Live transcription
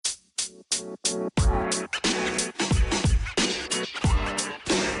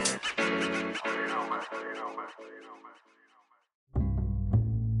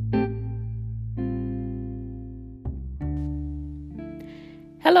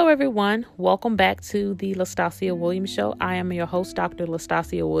Hello, everyone. Welcome back to the Lastasia Williams Show. I am your host, Dr.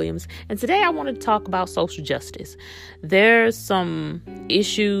 Lastasia Williams, and today I wanted to talk about social justice. There's some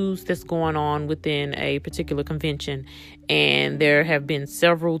issues that's going on within a particular convention, and there have been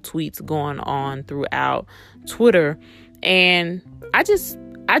several tweets going on throughout Twitter, and I just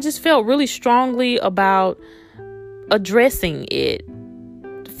felt really strongly about addressing it.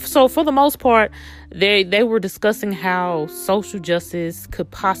 So for the most part, they were discussing how social justice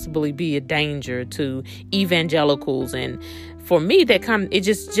could possibly be a danger to evangelicals. And for me, it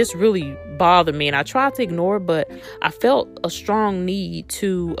just really bothered me. And I tried to ignore it, but I felt a strong need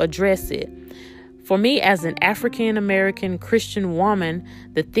to address it. For me, as an African American Christian woman,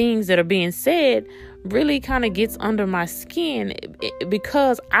 the things that are being said really kind of gets under my skin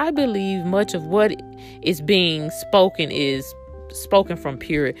because I believe much of what is being spoken is spoken from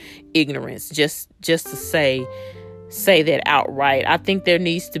pure ignorance, just to say that outright. I think there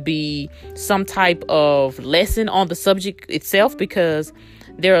needs to be some type of lesson on the subject itself, because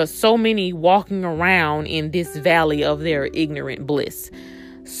there are so many walking around in this valley of their ignorant bliss.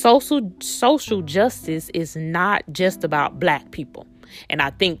 Social justice is not just about Black people, and I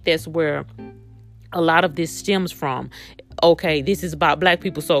think that's where a lot of this stems from. Okay, this is about Black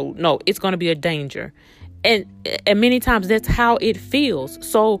people, so no, it's going to be a danger. And many times that's how it feels.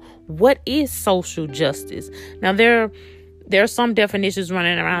 So what is social justice? Now, there are some definitions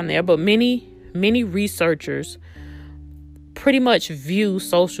running around there, but many researchers pretty much view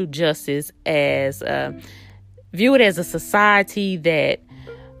social justice as a society that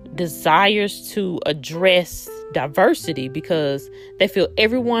desires to address diversity, because they feel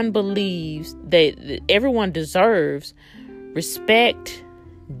everyone believes that everyone deserves respect,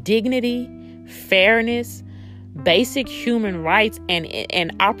 dignity, fairness, basic human rights,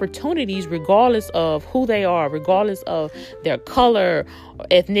 and opportunities, regardless of who they are, regardless of their color or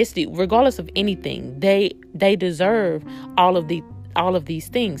ethnicity, regardless of anything. They deserve all of these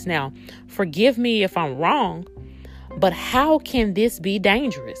things. Now, forgive me if I'm wrong, but how can this be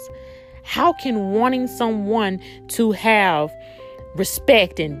dangerous? How can wanting someone to have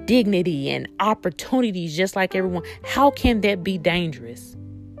respect and dignity and opportunities just like everyone, how can that be dangerous?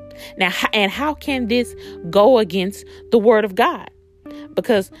 Now, and how can this go against the word of God?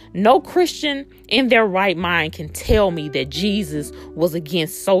 Because no Christian in their right mind can tell me that Jesus was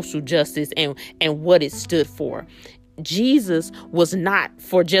against social justice and what it stood for. Jesus was not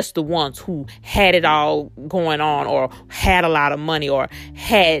for just the ones who had it all going on or had a lot of money or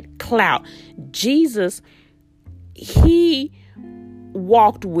had clout. Jesus, he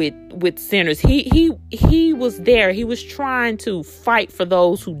walked with sinners. He was there. He was trying to fight for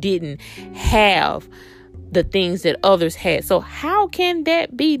those who didn't have the things that others had. So how can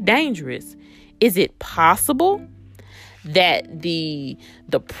that be dangerous? Is it possible that the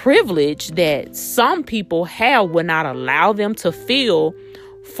privilege that some people have will not allow them to feel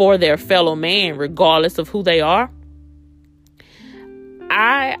for their fellow man, regardless of who they are?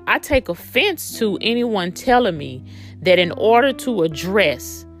 I take offense to anyone telling me that in order to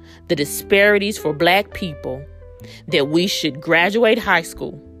address the disparities for Black people, that we should graduate high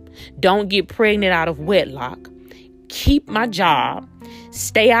school, don't get pregnant out of wedlock, keep my job,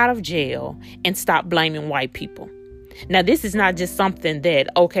 stay out of jail, and stop blaming white people. Now, this is not just something that,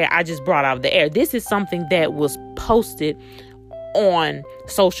 I just brought out of the air. This is something that was posted on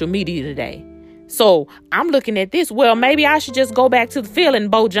social media today. So I'm looking at this. Well, maybe I should just go back to the field and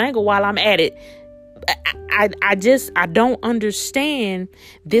Bojangle while I'm at it. I don't understand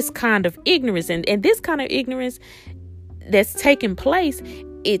this kind of ignorance, and this kind of ignorance that's taking place.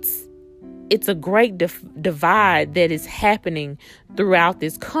 It's a great divide that is happening throughout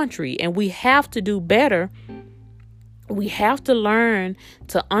this country, and we have to do better. We have to learn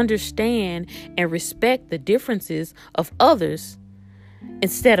to understand and respect the differences of others,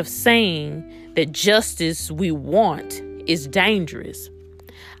 instead of saying that justice we want is dangerous.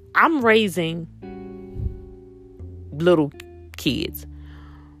 I'm raising little kids.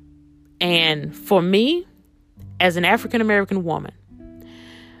 And for me, as an African American woman,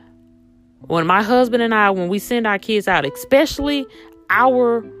 when my husband and I, when we send our kids out, especially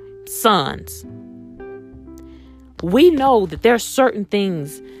our sons, we know that there are certain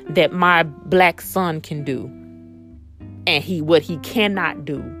things that my Black son can do and what he cannot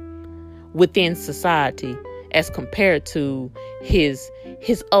do within society as compared to his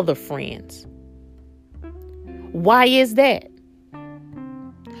other friends. Why is that?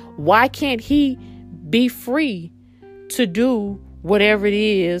 Why can't he be free to do whatever it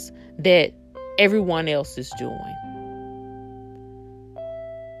is that everyone else is doing?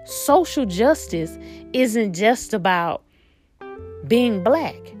 Social justice isn't just about being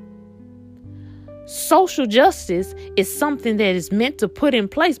black. Social justice is something that is meant to put in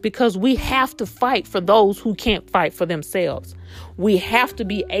place because we have to fight for those who can't fight for themselves. We have to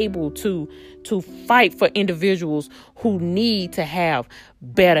be able to fight for individuals who need to have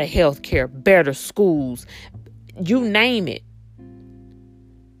better health care, better schools, you name it.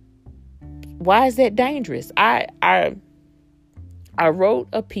 Why is that dangerous? I wrote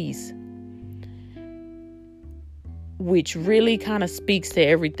a piece which really kind of speaks to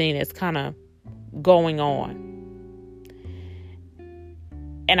everything that's kind of going on.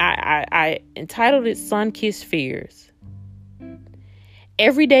 And I entitled it Sun-Kissed Fears.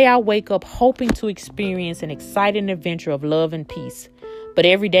 Every day I wake up hoping to experience an exciting adventure of love and peace. But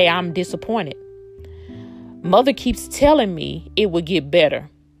every day I'm disappointed. Mother keeps telling me it will get better.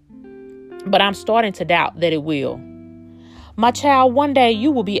 But I'm starting to doubt that it will. My child, one day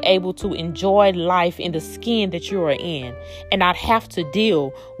you will be able to enjoy life in the skin that you are in and not have to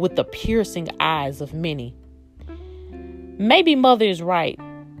deal with the piercing eyes of many. Maybe mother is right,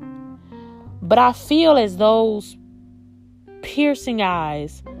 but I feel as those piercing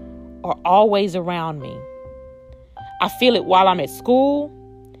eyes are always around me. I feel it while I'm at school,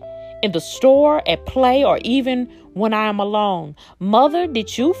 in the store, at play, or even when I am alone. Mother,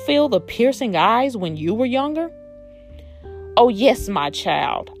 did you feel the piercing eyes when you were younger? Oh, yes, my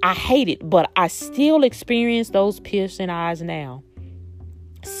child. I hate it, but I still experience those piercing eyes now.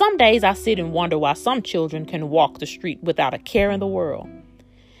 Some days I sit and wonder why some children can walk the street without a care in the world.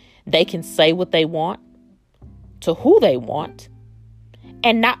 They can say what they want, to who they want,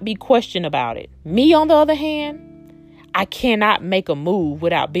 and not be questioned about it. Me, on the other hand, I cannot make a move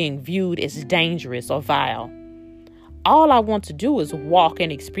without being viewed as dangerous or vile. All I want to do is walk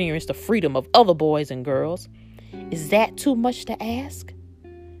and experience the freedom of other boys and girls. Is that too much to ask?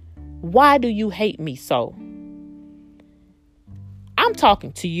 Why do you hate me so? I'm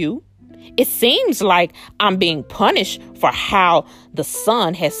talking to you. It seems like I'm being punished for how the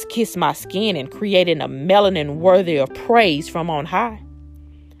sun has kissed my skin and created a melanin worthy of praise from on high.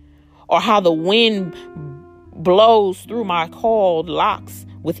 Or how the wind blows through my coiled locks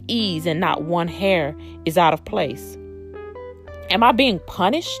with ease and not one hair is out of place. Am I being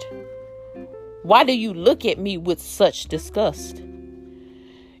punished? Why do you look at me with such disgust?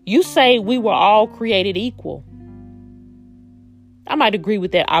 You say we were all created equal. I might agree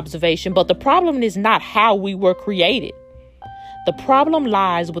with that observation, but the problem is not how we were created. The problem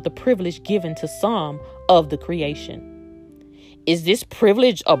lies with the privilege given to some of the creation. Is this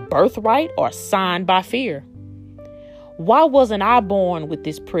privilege a birthright or signed by fear? Why wasn't I born with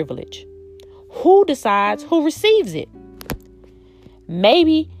this privilege? Who decides who receives it?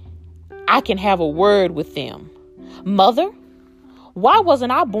 Maybe I can have a word with them. Mother, why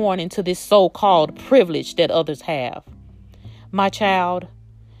wasn't I born into this so-called privilege that others have? My child,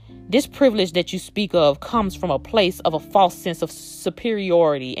 this privilege that you speak of comes from a place of a false sense of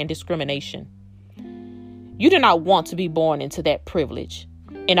superiority and discrimination. You do not want to be born into that privilege.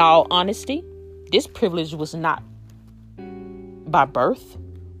 In all honesty, this privilege was not by birth,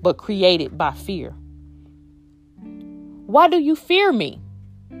 but created by fear. Why do you fear me?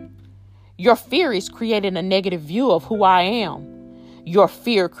 Your fear is creating a negative view of who I am. Your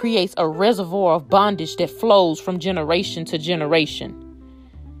fear creates a reservoir of bondage that flows from generation to generation.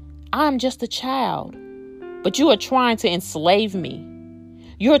 I'm just a child, but you are trying to enslave me.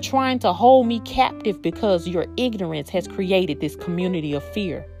 You're trying to hold me captive because your ignorance has created this community of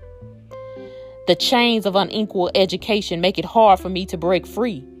fear. The chains of unequal education make it hard for me to break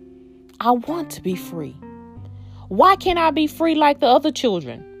free. I want to be free. Why can't I be free like the other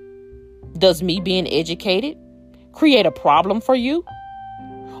children? Does me being educated create a problem for you?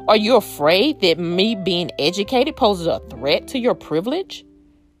 Are you afraid that me being educated poses a threat to your privilege?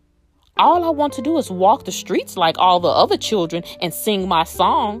 All I want to do is walk the streets like all the other children and sing my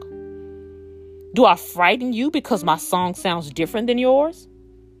song. Do I frighten you because my song sounds different than yours?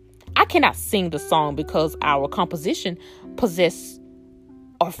 I cannot sing the song because our composition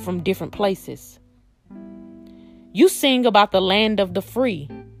are from different places. You sing about the land of the free,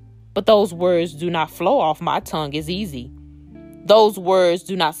 but those words do not flow off my tongue as easy. Those words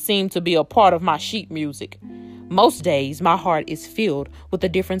do not seem to be a part of my sheet music. Most days, my heart is filled with a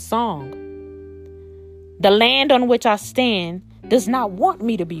different song. The land on which I stand does not want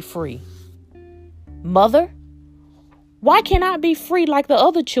me to be free. Mother, why can't I be free like the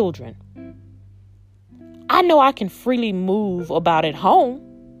other children? I know I can freely move about at home.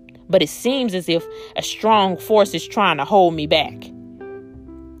 but it seems as if a strong force is trying to hold me back.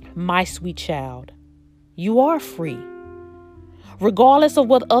 My sweet child, you are free. Regardless of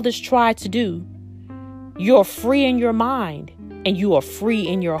what others try to do, you're free in your mind and you are free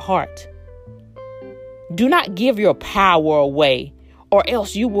in your heart. Do not give your power away, or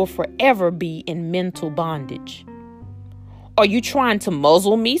else you will forever be in mental bondage. Are you trying to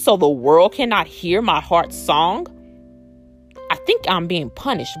muzzle me so the world cannot hear my heart's song? I think I'm being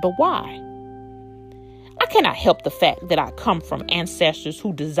punished, but why? I cannot help the fact that I come from ancestors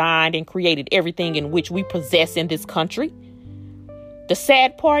who designed and created everything in which we possess in this country. The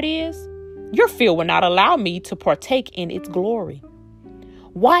sad part is, your fear will not allow me to partake in its glory.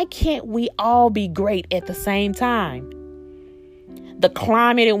 Why can't we all be great at the same time? The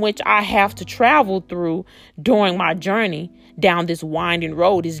climate in which I have to travel through during my journey down this winding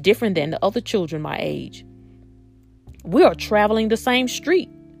road is different than the other children my age. We are traveling the same street,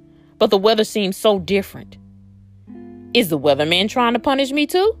 but the weather seems so different. Is the weatherman trying to punish me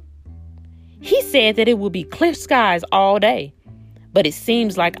too? He said that it will be clear skies all day, but it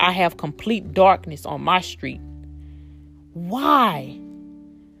seems like I have complete darkness on my street. Why?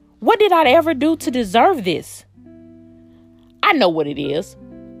 What did I ever do to deserve this? I know what it is.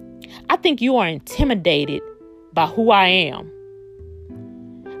 I think you are intimidated by who I am.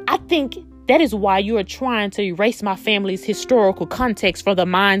 I think that is why you are trying to erase my family's historical context from the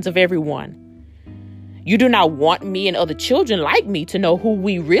minds of everyone. You do not want me and other children like me to know who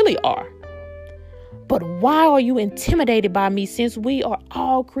we really are. But why are you intimidated by me since we are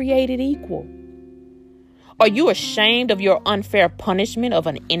all created equal? Are you ashamed of your unfair punishment of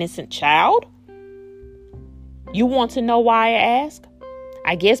an innocent child? You want to know why I ask?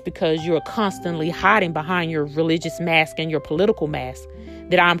 I guess because you're constantly hiding behind your religious mask and your political mask,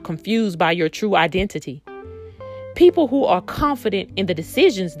 that I'm confused by your true identity. People who are confident in the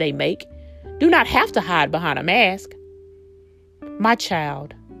decisions they make do not have to hide behind a mask. My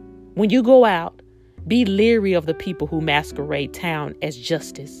child, when you go out, be leery of the people who masquerade town as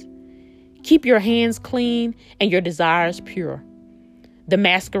justice. Keep your hands clean and your desires pure. The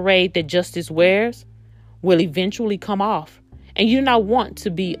masquerade that justice wears will eventually come off, and you do not want to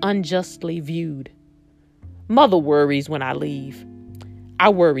be unjustly viewed. Mother worries when I leave. I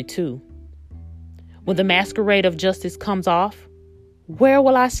worry too. When the masquerade of justice comes off, where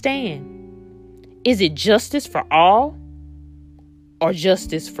will I stand? Is it justice for all or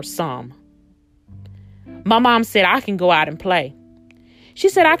justice for some? My mom said I can go out and play. She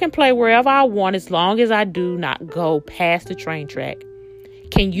said I can play wherever I want as long as I do not go past the train track.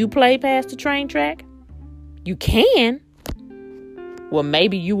 Can you play past the train track? You can. Well,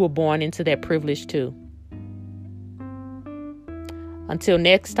 maybe you were born into that privilege too. Until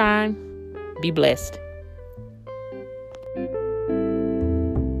next time, be blessed.